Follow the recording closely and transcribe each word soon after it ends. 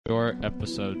start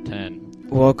episode 10.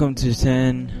 Welcome to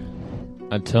 10.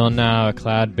 Until now, a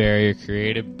cloud barrier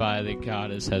created by the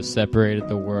goddess has separated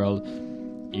the world,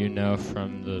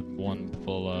 from the one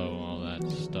below, all that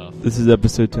stuff. This is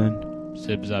episode 10.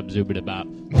 Zib-zab zoobidabop.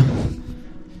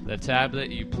 The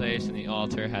tablet you place in the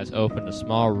altar has opened a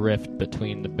small rift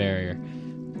between the barrier.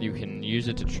 You can use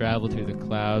it to travel through the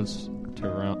clouds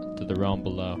to the realm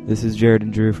below. This is Jared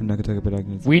and Drew from Nakataka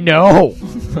Productions. We know!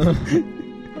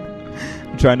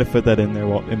 I'm trying to fit that in there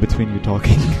in between you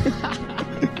talking.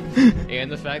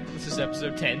 And the fact that this is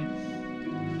episode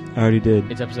 10. I already did.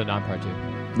 It's episode 9, part 2.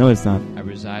 No, it's not. I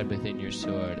reside within your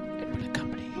sword and would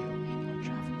accompany you in your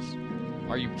travels.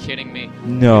 Are you kidding me?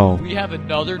 No. We have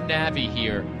another Navi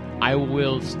here. I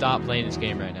will stop playing this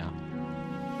game right now.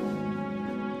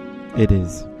 It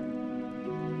is.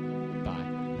 Bye.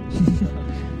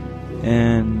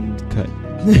 And cut.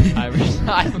 I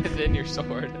reside within your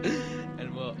sword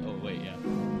and will... Oh, wait, yeah.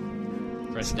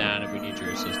 Press down if we need your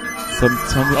assistance.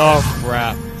 Oh,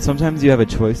 crap. Sometimes you have a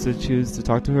choice to choose to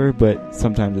talk to her, but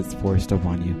sometimes it's forced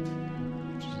upon you.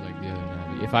 Just like the other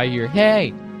Navi. If I hear,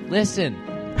 hey, listen.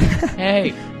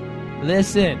 Hey,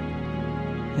 listen.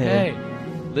 Hey,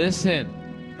 listen.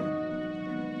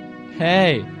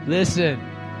 Hey, listen.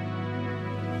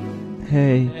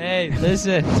 Hey,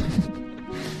 listen.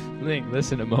 Link,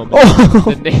 listen a moment. Oh.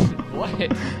 The name...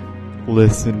 What?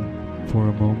 Listen for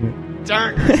a moment.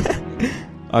 Darn.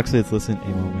 Actually, it's listen a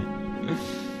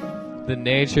moment. The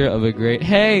nature of a great...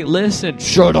 Hey, listen!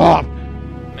 Shut up!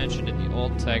 Mentioned in the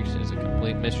old text is a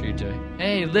complete mystery to...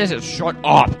 Hey, listen! Shut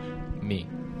up! Me.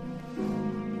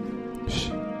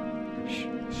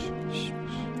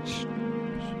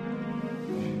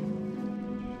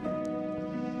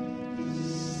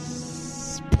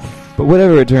 But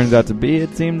whatever it turns out to be,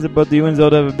 it seems that both you and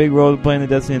Zelda have a big role to play in the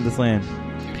destiny of this land.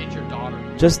 You hate your daughter.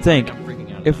 Just think,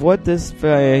 if what this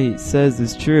guy says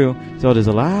is true, Zelda's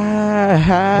alive.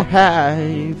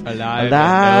 Alive and no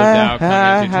doubt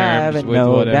coming to terms with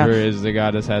whatever it is the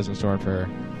goddess has in store for her.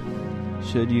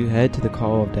 Should you head to the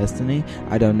call of destiny?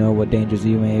 I don't know what dangers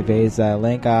you may face,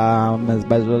 Link.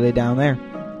 Especially down there. ...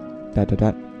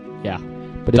 Yeah.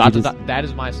 But that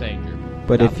is my saying, Drew.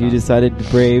 But if you decided to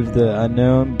brave the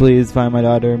unknown, please find my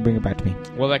daughter and bring her back to me.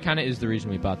 Well, that kind of is the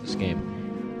reason we bought this game.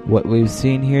 What we've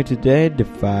seen here today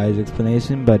defies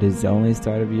explanation, but is the only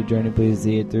start of your journey. Please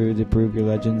see it through to prove your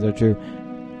legends are true.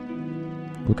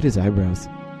 Look at his eyebrows.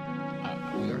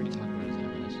 We already talked about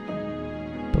his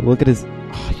eyebrows. But look at his...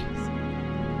 Oh, yes.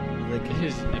 Look at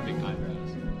his epic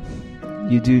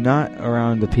eyebrows. You do not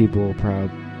around the people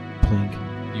proud, Plink.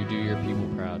 You do your people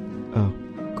proud. Oh.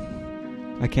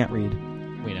 I can't read.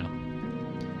 We know.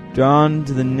 Drawn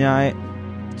to the night...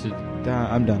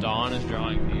 I'm done. Dawn is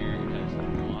drawing near. It has a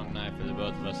long night for the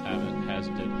both of us.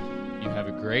 You have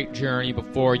a great journey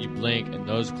before you blink, and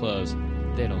those clothes,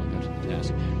 they don't look up to the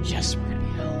task. Yes, we're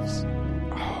gonna be elves.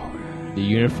 Oh. The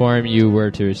uniform you were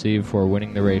to receive for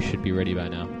winning the race should be ready by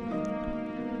now.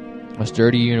 A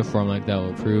sturdy uniform like that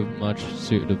will prove much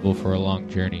suitable for a long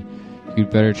journey. You'd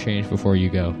better change before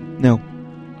you go. No.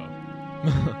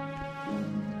 Oh.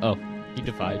 Oh, he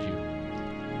defied you.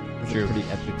 That's a pretty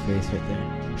epic face right there.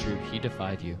 True, he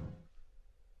defied you.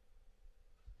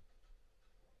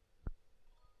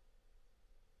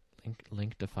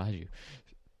 Link defied you.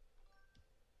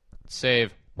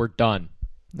 Save. We're done.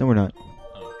 No, we're not.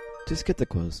 Oh. Just get the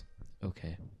clothes.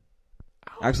 Okay.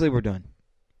 Ow. Actually, we're done.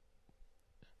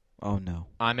 Oh, no.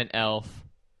 I'm an elf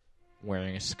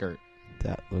wearing a skirt.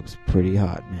 That looks pretty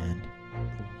hot, man.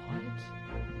 What?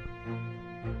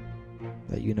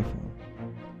 That uniform.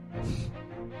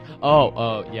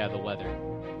 Oh, yeah, the weather.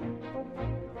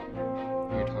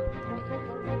 You're talking about the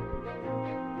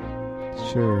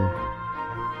weather. Sure.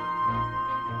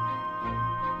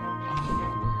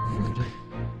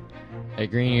 A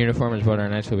green uniform is what our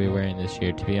knights will be wearing this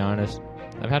year. To be honest,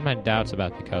 I've had my doubts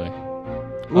about the color.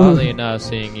 Oddly enough,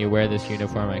 seeing you wear this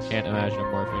uniform, I can't imagine a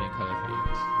more fitting color for you.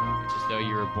 It's as though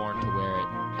you were born to wear it.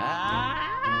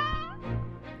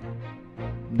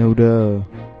 No duh.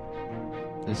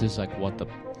 This is like what the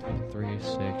 3,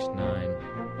 6,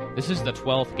 9. This is the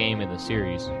 12th game in the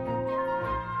series.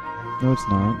 No, it's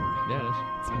not. Yeah, it is.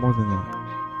 It's more than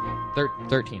that.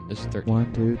 13. This is 13.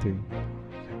 1, 2, 3.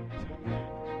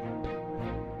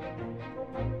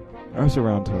 I was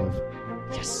around 12.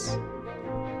 Yes.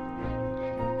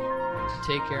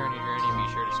 Take care on your journey.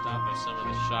 Be sure to stop by some of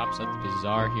the shops at the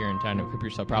bazaar here in town to equip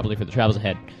yourself properly for the travels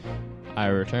ahead. I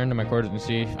return to my quarters and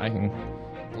see if I can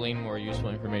glean more useful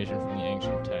information from the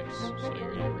ancient texts. So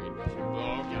you're going to read.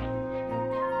 Oh, yeah.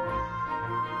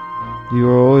 You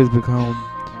are always become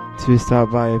to stop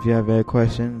by if you have any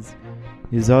questions.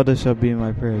 Zelda shall be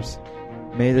my prayers.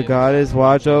 May the goddess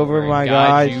watch over my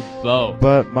guide God, you both.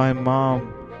 but my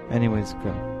mom. Anyways,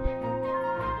 go.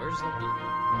 Where's the...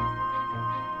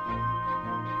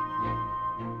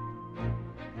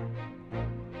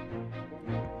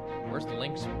 Where's the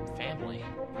Link's family?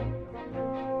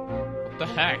 What the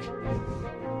heck?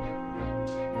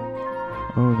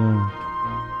 Oh no.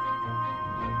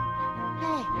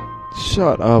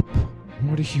 Shut up.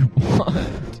 What do you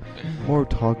want? More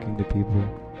talking to people.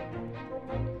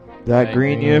 That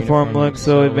green green uniform looks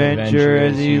so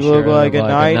adventurous. You look sure like a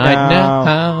knight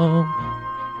now.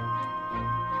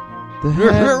 The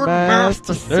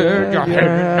headmaster said your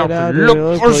head out to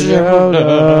look for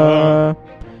Zelda.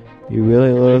 You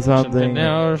really love something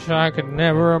else I could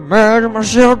never imagine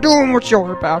myself doing what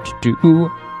you're about to do.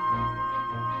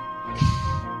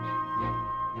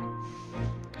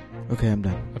 Okay, I'm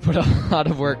done. I put a lot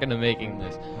of work into making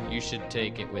this. You should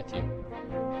take it with you.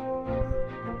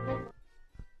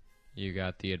 You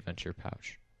got the adventure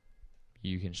pouch.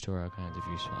 You can store all kinds of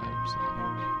useful items in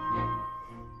it.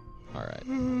 Alright.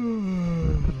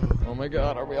 Oh my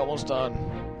god, are we almost done?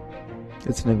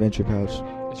 It's an adventure pouch.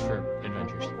 It's for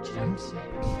adventures. You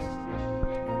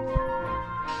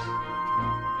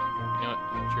know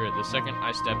what? Sure, the second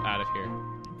I step out of here,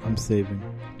 I'm saving.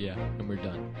 yeah, and we're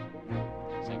done.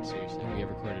 It's like, seriously, we have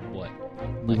recorded what?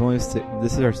 We've only this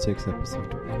is our 6th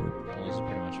episode to record. Well, this is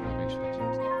pretty much what we expected.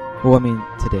 Well, I mean,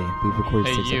 today. We've recorded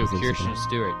Hey, 6 you, episodes Kirsten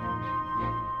Stewart.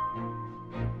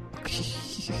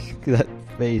 today. That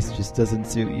face just doesn't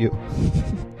suit you.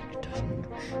 It doesn't.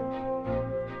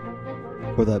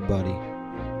 Or that body.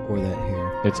 Or that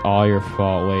hair. It's all your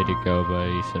fault. Way to go,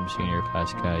 buddy. Some senior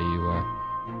class guy you are.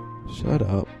 Shut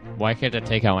up. Why can't I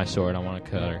take out my sword? I want to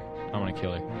kill her. I want to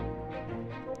kill her.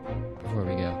 Before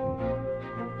we go.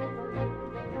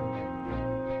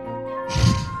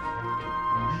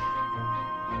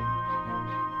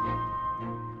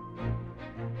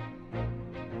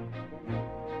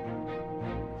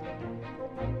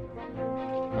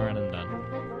 Alright, I'm done.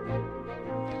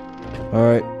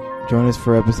 Alright, join us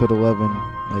for episode 11,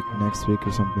 like next week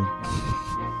or something.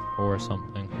 Or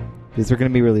something. These are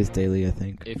going to be released daily, I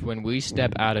think. If when we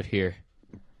step out of here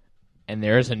and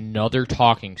there's another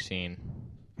talking scene,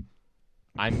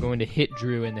 I'm going to hit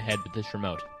Drew in the head with this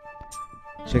remote.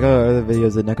 Check out our other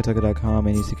videos at nakataka.com,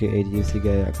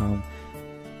 nucka.com,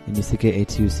 and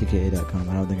nucka2cka.com.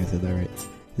 I don't think I said that right.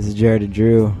 This is Jared and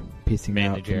Drew, peacing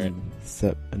Man out to Jared.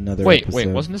 from another Wait,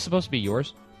 episode. wasn't this supposed to be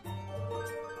yours?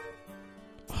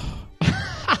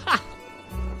 I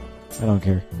don't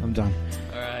care. I'm done.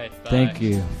 Alright, bye. Thank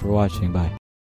you for watching. Bye.